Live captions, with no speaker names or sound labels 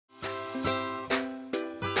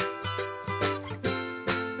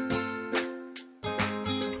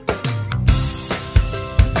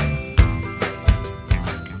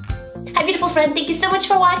friend, thank you so much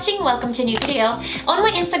for watching. Welcome to a new video. On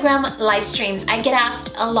my Instagram live streams, I get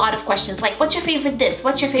asked a lot of questions like, what's your favorite this?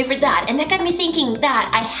 What's your favorite that? And that got me thinking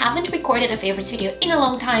that I haven't recorded a favorites video in a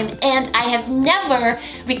long time, and I have never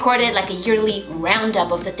recorded like a yearly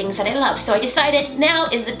roundup of the things that I love. So I decided now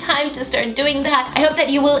is the time to start doing that. I hope that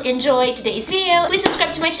you will enjoy today's video. Please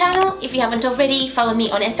subscribe to my channel if you haven't already. Follow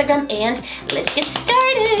me on Instagram and let's get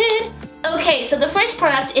started. Okay, so the first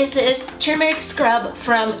product is this turmeric scrub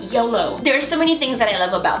from Ꭿℒ. There are so many things that I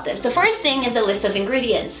love about this. The first thing is the list of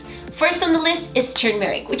ingredients. First on the list is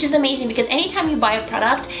turmeric, which is amazing because anytime you buy a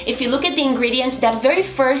product, if you look at the ingredients, that very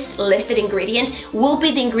first listed ingredient will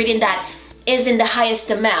be the ingredient that is in the highest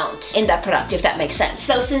amount in that product, if that makes sense.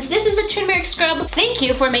 So since this is a turmeric scrub, thank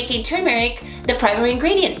you for making turmeric the primary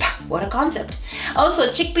ingredient. What a concept. Also,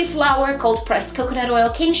 chickpea flour, cold pressed coconut oil,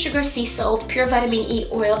 cane sugar, sea salt, pure vitamin E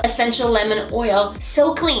oil, essential lemon oil.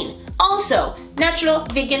 So clean. Also, natural,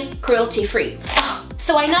 vegan, cruelty-free.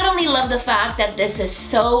 So I not only love the fact that this is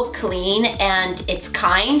so clean and it's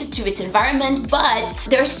kind to its environment, but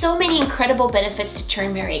there are so many incredible benefits to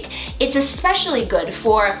turmeric. It's especially good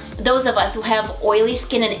for those of us who have oily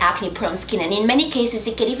skin and acne-prone skin, and in many cases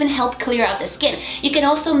it can even help clear out the skin. You can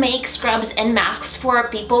also make scrubs and masks for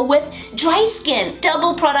people with dry skin.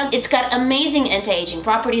 Double product, it's got amazing anti-aging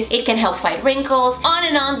properties. It can help fight wrinkles. On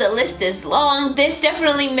and on, the list is long. This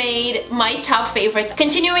definitely made my top favorites.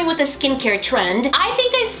 Continuing with the skincare trend, I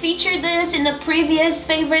think I featured this in the previous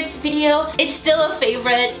favorites video. It's still a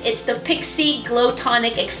favorite. It's the Pixi Glow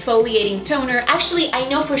Tonic Exfoliating Toner. Actually, I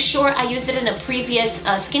know for sure I used it in a previous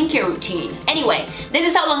skincare routine. Anyway, this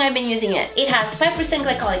is how long I've been using it. It has 5%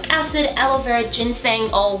 glycolic acid, aloe vera, ginseng,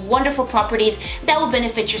 all wonderful properties that will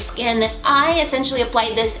benefit your skin. I essentially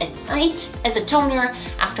apply this at night as a toner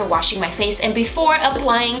after washing my face and before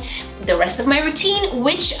applying the rest of my routine,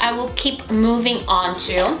 which I will keep moving on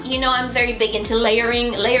to. You know, I'm very big into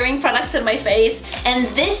layering products on my face, and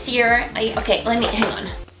this year, okay, hang on.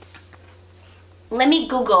 Let me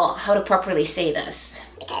Google how to properly say this,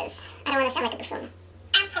 because I don't want to sound like a buffoon.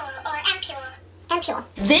 Ampule or ampule. Ampule.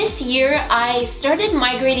 This year, I started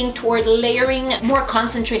migrating toward layering more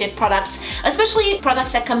concentrated products, especially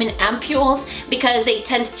products that come in ampules because they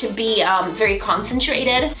tend to be very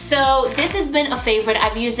concentrated. So this has been a favorite.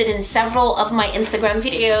 I've used it in several of my Instagram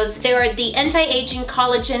videos. They are the Anti-Aging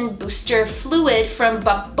Collagen Booster Fluid from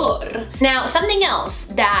Vapor. Now, something else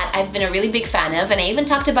that I've been a really big fan of, and I even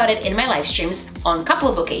talked about it in my live streams on a couple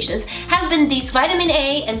of occasions, have been these vitamin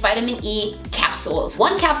A and vitamin E capsules.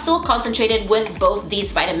 One capsule concentrated with both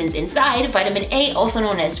these vitamins inside. Vitamin A, also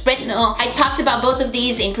known as retinol. I talked about both of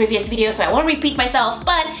these in previous videos, so I won't repeat myself,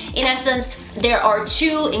 but in essence, there are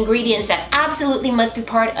two ingredients that absolutely must be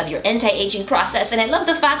part of your anti-aging process, and I love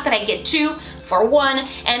the fact that I get 2 for 1.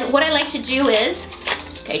 And what I like to do is,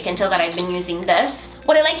 okay, you can tell that I've been using this.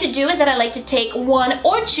 What I like to do is that I like to take 1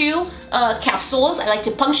 or 2 capsules, I like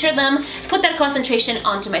to puncture them, put that concentration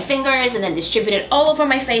onto my fingers, and then distribute it all over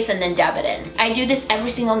my face and then dab it in. I do this every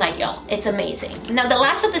single night, y'all. It's amazing. Now, the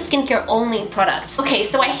last of the skincare only products. Okay,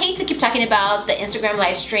 so I hate to keep talking about the Instagram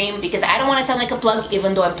live stream because I don't want to sound like a plug,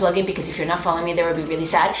 even though I'm plugging, because if you're not following me, that would be really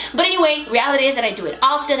sad. But anyway, reality is that I do it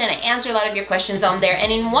often and I answer a lot of your questions on there.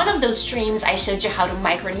 And in one of those streams, I showed you how to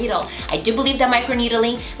microneedle. I do believe that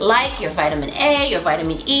microneedling, like your vitamin A, your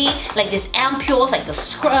vitamin E, like these ampules, like the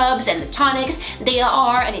scrubs and the tonics, they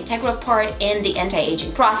are an integral part in the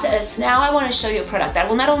anti-aging process. Now I want to show you a product that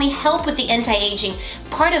will not only help with the anti-aging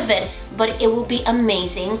part of it, but it will be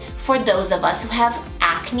amazing for those of us who have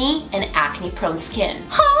acne and acne-prone skin.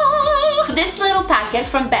 This little packet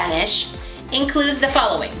from Banish includes the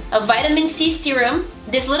following: a vitamin C serum,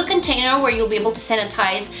 this little container where you'll be able to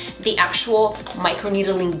sanitize the actual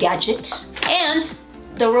microneedling gadget, and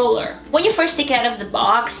the roller. When you first take it out of the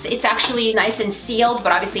box, it's actually nice and sealed,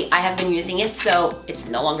 but obviously I have been using it, so it's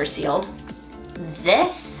no longer sealed.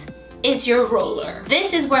 This is your roller.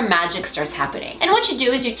 This is where magic starts happening. And what you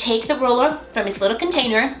do is you take the roller from its little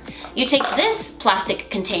container, you take this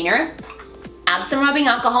plastic container, add some rubbing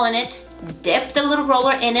alcohol in it, dip the little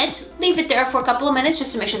roller in it, leave it there for a couple of minutes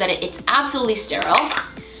just to make sure that it's absolutely sterile.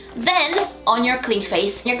 Then, on your clean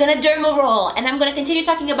face, you're gonna derma roll, and I'm gonna continue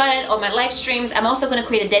talking about it on my live streams. I'm also gonna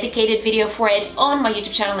create a dedicated video for it on my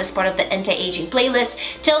YouTube channel as part of the anti-aging playlist.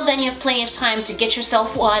 Till then, you have plenty of time to get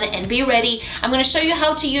yourself one and be ready. I'm gonna show you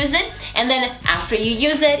how to use it, and then after you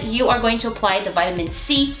use it, you are going to apply the vitamin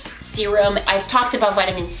C serum. I've talked about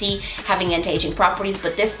vitamin C having anti-aging properties,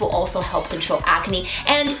 but this will also help control acne.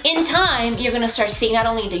 And in time, you're gonna start seeing not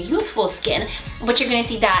only the youthful skin, but you're gonna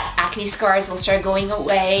see that acne scars will start going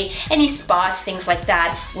away, any spots, things like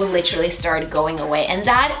that will literally start going away. And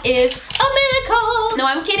that is a call. No,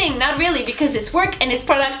 I'm kidding, not really, because it's work and it's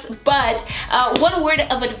products, but one word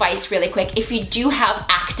of advice really quick. If you do have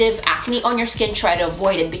active acne on your skin, try to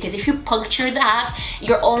avoid it, because if you puncture that,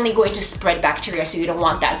 you're only going to spread bacteria, so you don't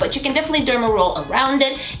want that. But you can definitely derma roll around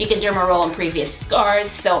it. You can derma roll on previous scars,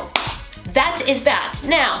 so that is that.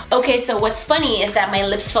 Now, okay, so what's funny is that my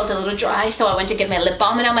lips felt a little dry, so I went to get my lip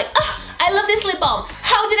balm and I'm like, oh, I love this lip balm.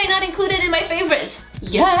 How did I not include it in my favorites?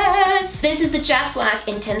 Yes! This is the Jack Black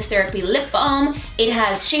Intense Therapy Lip Balm. It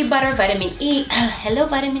has shea butter, vitamin E, hello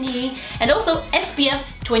vitamin E, and also SPF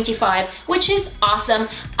 25, which is awesome.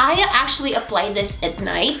 I actually apply this at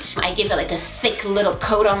night. I give it like a thick little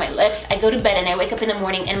coat on my lips. I go to bed and I wake up in the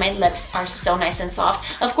morning and my lips are so nice and soft.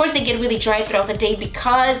 Of course, they get really dry throughout the day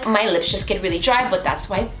because my lips just get really dry, but that's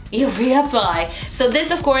why you reapply. So this,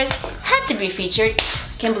 of course, had to be featured.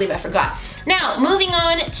 Can't believe I forgot. Now, moving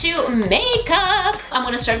on to makeup. I'm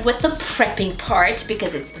gonna start with the prepping part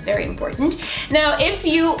because it's very important. Now, if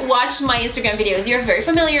you watch my Instagram videos, you're very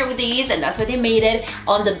familiar with these, and that's why they made it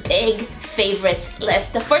on the big favorites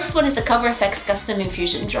list. The first one is the ⎯ℰXᎯℯ Custom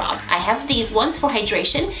Infusion Drops. I have these ones for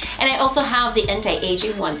hydration, and I also have the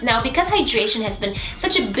anti-aging ones. Now, because hydration has been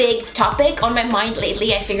such a big topic on my mind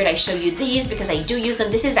lately, I figured I'd show you these because I do use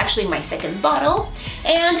them. This is actually my second bottle.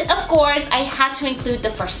 And of course, I had to include the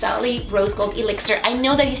 ⎯⎯ Rose Gold Elixir. I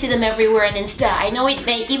know that you see them everywhere on Insta. I know it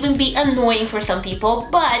may even be annoying for some people,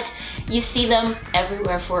 but you see them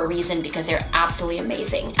everywhere for a reason because they're absolutely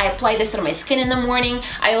amazing. I apply this on my skin in the morning.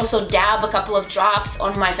 I also dab a couple of drops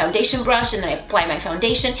on my foundation brush and then I apply my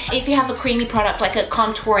foundation. If you have a creamy product like a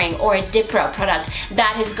contouring or a dip brow product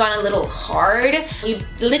that has gone a little hard, you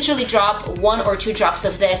literally drop 1 or 2 drops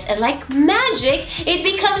of this and like magic, it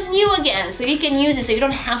becomes new again. So you can use it so you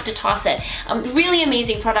don't have to toss it. Really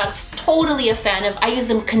amazing products, totally a fan of. I use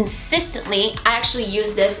them consistently. I actually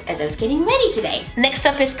used this as I was getting ready today. Next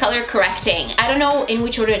up is color correcting. I don't know in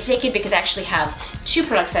which order to take it because I actually have 2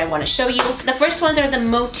 products that I want to show you. The first ones are the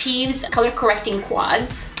Motifs color correcting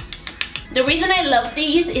quads. The reason I love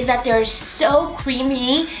these is that they're so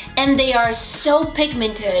creamy and they are so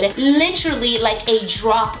pigmented. Literally like a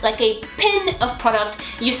drop, like a pin of product.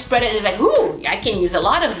 You spread it and it's like, ooh, I can use a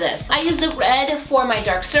lot of this. I use the red for my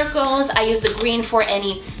dark circles. I use the green for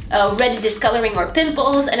any red discoloring or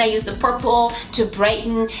pimples. And I use the purple to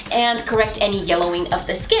brighten and correct any yellowing of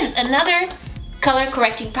the skin. Another color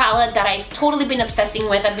correcting palette that I've totally been obsessing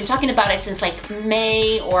with, I've been talking about it since like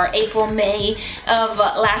May or April, May of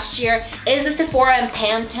last year, is the Sephora and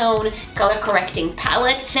Pantone color correcting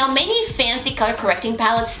palette. Now, many fancy color correcting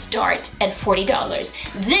palettes start at $40.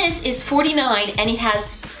 This is $49 and it has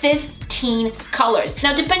 15 colors.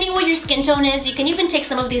 Now, depending on what your skin tone is, you can even take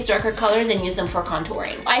some of these darker colors and use them for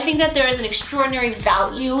contouring. I think that there is an extraordinary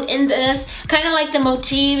value in this. Kind of like the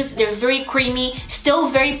Motifs, they're very creamy, still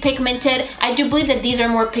very pigmented. I do believe that these are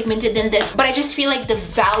more pigmented than this, but I just feel like the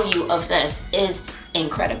value of this is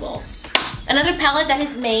incredible. Another palette that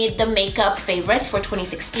has made the makeup favorites for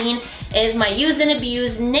 2016 is my Use and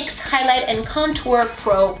Abuse NYX Highlight and Contour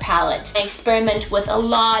Pro palette. I experiment with a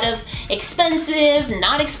lot of expensive,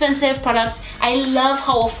 not expensive products. I love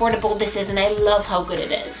how affordable this is and I love how good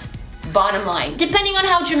it is. Bottom line, depending on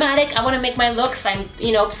how dramatic I want to make my looks, I'm,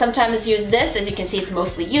 sometimes use this. As you can see, it's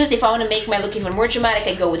mostly used. If I want to make my look even more dramatic,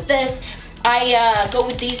 I go with this. I go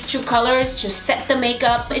with these 2 colors to set the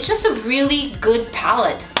makeup. It's just a really good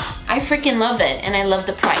palette. I freaking love it and I love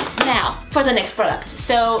the price. Now, for the next product.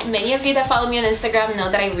 So many of you that follow me on Instagram know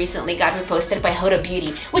that I recently got reposted by Huda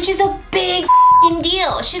Beauty, which is a big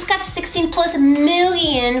deal. She's got 16+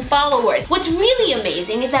 million followers. What's really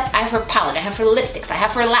amazing is that I have her palette, I have her lipsticks, I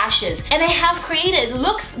have her lashes, and I have created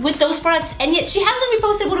looks with those products, and yet she hasn't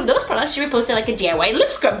reposted one of those products. She reposted like a DIY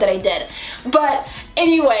lip scrub that I did. But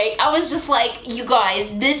anyway, I was just like, you guys,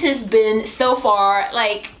 this has been so far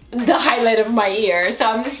like the highlight of my year, so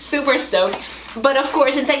I'm super stoked. But of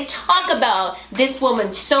course, since I talk about this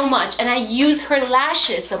woman so much and I use her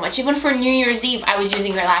lashes so much, even for New Year's Eve I was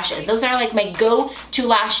using her lashes. Those are like my go-to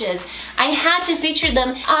lashes. I had to feature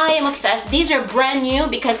them. I am obsessed. These are brand new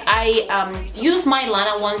because I used my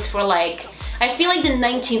Lana ones for like, I feel like the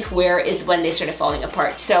 19th wear is when they started falling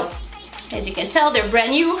apart. So as you can tell, they're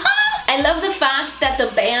brand new. I love the fact that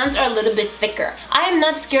the bands are a little bit thicker. I am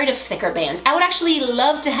not scared of thicker bands. I would actually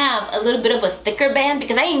love to have a little bit of a thicker band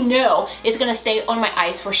because I know it's gonna stay on my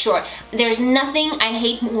eyes for sure. There's nothing I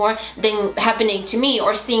hate more than happening to me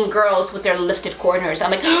or seeing girls with their lifted corners.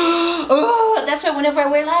 I'm like, oh, that's why whenever I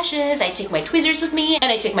wear lashes, I take my tweezers with me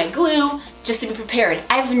and I take my glue just to be prepared.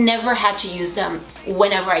 I've never had to use them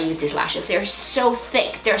whenever I use these lashes. They're so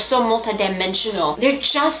thick, they're so multi-dimensional. They're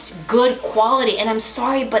just good quality, and I'm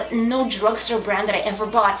sorry, but no drugstore brand that I ever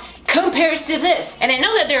bought compares to this. And I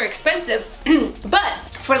know that they're expensive, but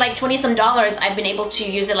for like 20 some dollars, I've been able to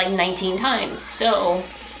use it like 19 times. So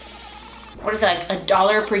what is it, like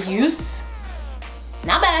 $1 per use?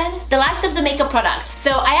 Not bad. The last of the makeup products. So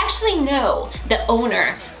I actually know the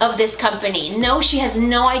owner of this company. No, she has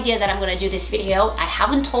no idea that I'm gonna do this video. I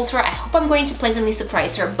haven't told her. I hope I'm going to pleasantly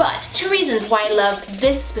surprise her. But 2 reasons why I love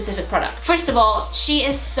this specific product. First of all, she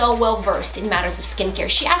is so well versed in matters of skincare.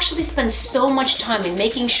 She actually spends so much time in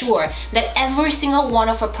making sure that every single one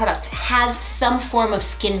of her products has some form of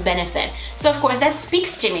skin benefit. So of course that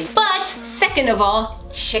speaks to me. But second of all,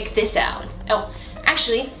 check this out. Oh,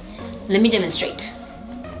 actually, let me demonstrate.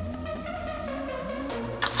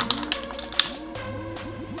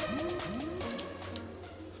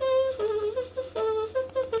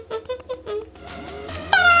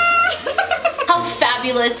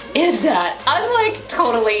 Fabulous is that? I'm like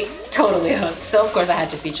totally hooked. So of course I had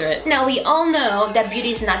to feature it. Now we all know that beauty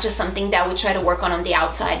is not just something that we try to work on the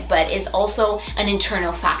outside, but is also an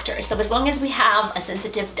internal factor. So as long as we have a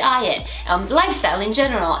sensitive diet, lifestyle in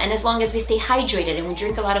general, and as long as we stay hydrated and we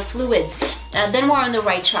drink a lot of fluids, then we're on the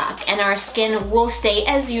right track and our skin will stay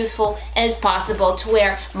as youthful as possible to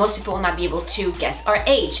where most people will not be able to guess our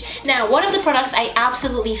age. Now, one of the products I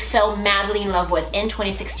absolutely fell madly in love with in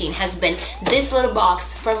 2016 has been this little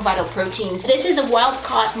box from Vital Proteins. This is a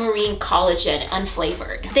wild-caught marine collagen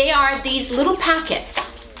unflavored. They are these little packets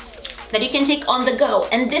that you can take on the go,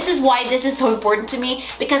 and this is why this is so important to me,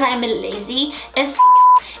 because I'm lazy as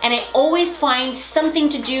and I always find something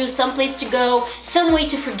to do, someplace to go, some way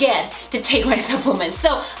to forget to take my supplements.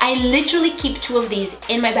 So I literally keep 2 of these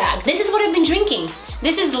in my bag. This is what I've been drinking.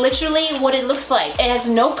 This is literally what it looks like. It has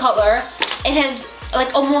no color. It has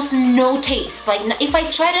like almost no taste. Like if I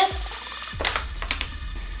try to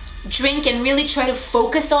drink and really try to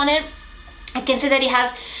focus on it, I can say that it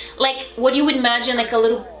has like what you would imagine like a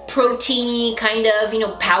little proteiny kind of, you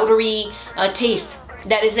know, powdery taste.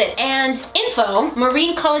 That is it. And info,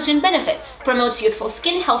 marine collagen benefits. Promotes youthful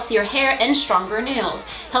skin, healthier hair, and stronger nails.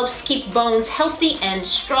 Helps keep bones healthy and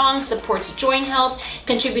strong, supports joint health,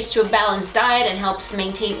 contributes to a balanced diet, and helps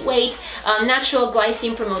maintain weight. Natural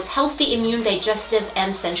glycine promotes healthy immune, digestive,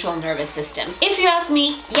 and central nervous systems. If you ask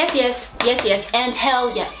me, yes, yes, yes, yes, and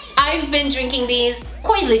hell yes. I've been drinking these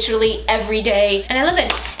quite literally every day, and I love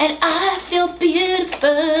it. And I feel beautiful.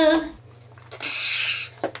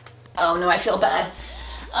 Oh no, I feel bad.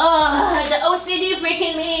 Oh, the OCD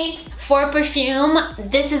freaking me. For perfume,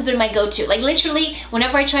 this has been my go-to. Like literally,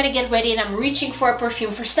 whenever I try to get ready and I'm reaching for a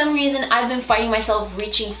perfume, for some reason, I've been finding myself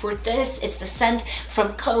reaching for this. It's the scent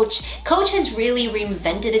from Coach. Coach has really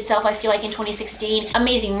reinvented itself, I feel like, in 2016.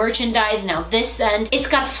 Amazing merchandise. Now this scent, it's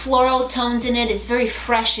got floral tones in it. It's very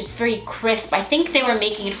fresh. It's very crisp. I think they were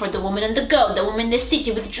making it for the woman on the go, the woman in the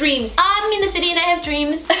city with dreams. I'm in the city and I have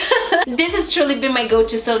dreams. This has truly been my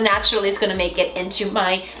go-to, so naturally it's gonna make it into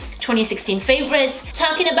my 2016 favorites.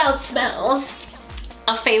 Talking about smells,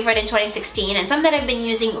 a favorite in 2016 and something that I've been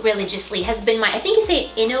using religiously has been my, I think you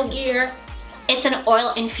say InnoGear. It's an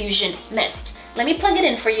oil infusion mist. Let me plug it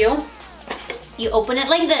in for you. You open it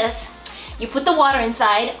like this. You put the water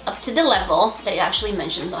inside up to the level that it actually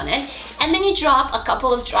mentions on it, and then you drop a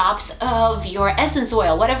couple of drops of your essence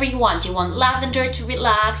oil, whatever you want. You want lavender to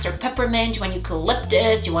relax, or peppermint, you want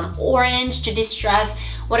eucalyptus, you want orange to distress,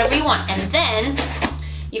 whatever you want. And then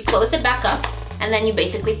you close it back up, and then you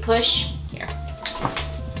basically push here.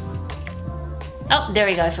 Oh, there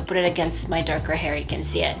we go. If I put it against my darker hair, you can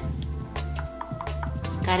see it.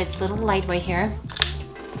 It's got its little light right here.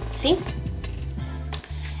 See?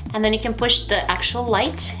 And then you can push the actual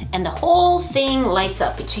light, and the whole thing lights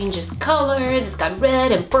up. It changes colors. It's got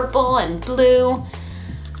red and purple and blue.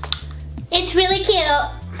 It's really cute.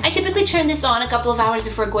 I typically turn this on a couple of hours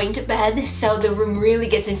before going to bed, so the room really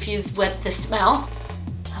gets infused with the smell.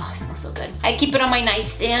 Oh, it smells so good. I keep it on my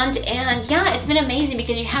nightstand, and yeah, it's been amazing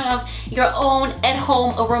because you have your own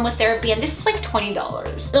at-home aromatherapy, and this was like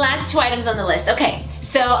 $20. Last 2 items on the list. Okay,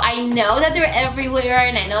 so I know that they're everywhere,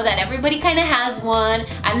 and I know that everybody kind of has one.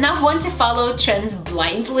 I'm not one to follow trends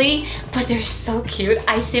blindly, but they're so cute.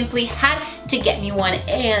 I simply had to get me one,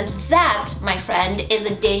 and that, my friend, is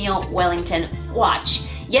a Daniel Wellington watch.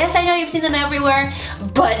 Yes, I know you've seen them everywhere,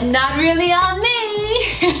 but not really on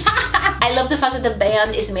me. I love the fact that the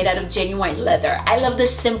band is made out of genuine leather. I love the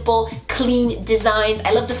simple, clean designs.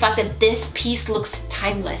 I love the fact that this piece looks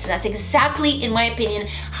timeless. And that's exactly, in my opinion,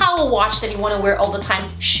 how a watch that you want to wear all the time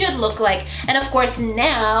should look like. And of course,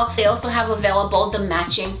 now they also have available the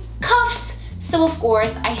matching cuffs. So of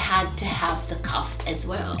course, I had to have the cuff as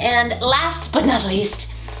well. And last but not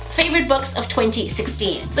least, favorite books of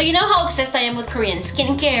 2016. So you know how obsessed I am with Korean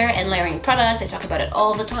skincare and layering products. I talk about it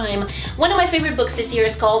all the time. One of my favorite books this year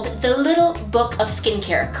is called The Little Book of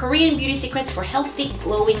Skincare, Korean Beauty Secrets for Healthy,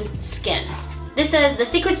 Glowing Skin. This says the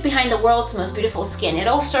secrets behind the world's most beautiful skin. It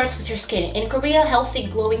all starts with your skin. In Korea, healthy,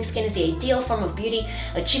 glowing skin is the ideal form of beauty,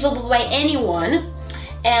 achievable by anyone.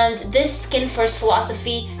 And this skin first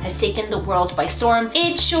philosophy has taken the world by storm.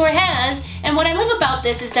 It sure has. And what I love about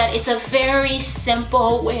this is that it's a very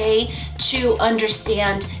simple way to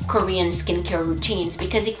understand Korean skincare routines,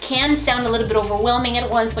 because it can sound a little bit overwhelming at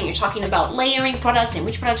once when you're talking about layering products and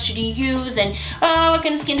which products should you use and what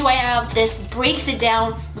kind of skin do I have. This breaks it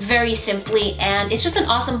down very simply, and it's just an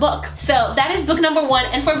awesome book. So that is book number 1.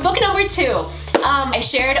 And for book number 2, I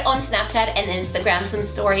shared on Snapchat and Instagram some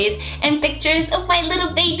stories and pictures of my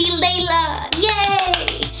little baby Leyla.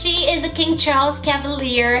 Yay! She is a King Charles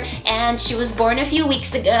Cavalier and she was born a few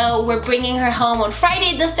weeks ago. We're bringing her home on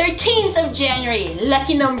Friday the 13th of January.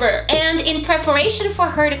 Lucky number. And in preparation for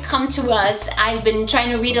her to come to us, I've been trying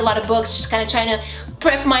to read a lot of books, just kind of trying to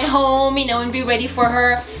prep my home, you know, and be ready for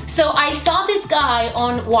her. So I saw this guy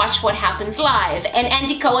on Watch What Happens Live, and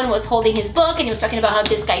Andy Cohen was holding his book and he was talking about how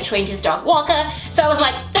this guy trained his dog Walker. So I was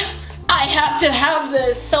like, I have to have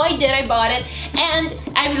this. So I did, I bought it, and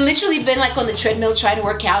I've literally been like on the treadmill trying to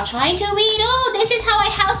work out, trying to read, oh, this is how I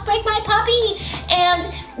housebreak my puppy.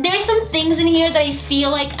 And there's some things in here that I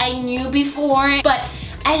feel like I knew before, but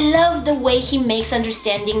I love the way he makes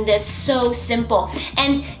understanding this so simple,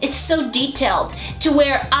 and it's so detailed to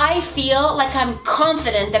where I feel like I'm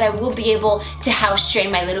confident that I will be able to house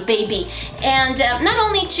train my little baby, and not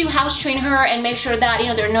only to house train her and make sure that, you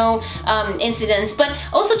know, there are no incidents, but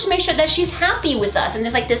also to make sure that she's happy with us and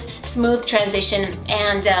there's like this smooth transition,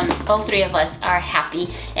 and all 3 of us are happy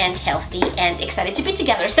and healthy and excited to be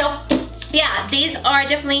together. So yeah, these are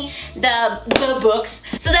definitely the books.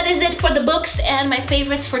 So that is it for the books and my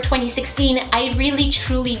favorites for 2016. I really,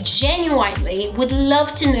 truly, genuinely would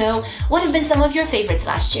love to know what have been some of your favorites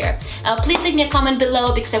last year. Please leave me a comment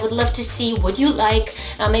below, because I would love to see what you like,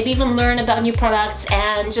 maybe even learn about new products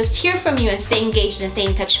and just hear from you and stay engaged and stay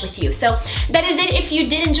in touch with you. So that is it. If you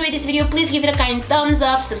did enjoy this video, please give it a kind thumbs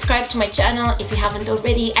up, subscribe to my channel if you haven't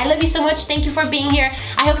already. I love you so much. Thank you for being here.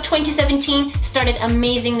 I hope 2017 started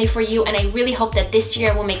amazingly for you, and I really hope that this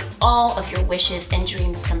year will make all of your wishes and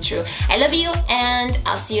dreams come true. I love you, and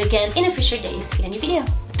I'll see you again in a future days in a new video.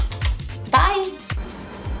 Bye!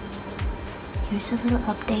 Here's a little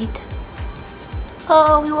update.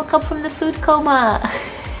 Oh, we woke up from the food coma.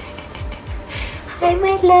 Hi,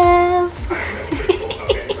 my love.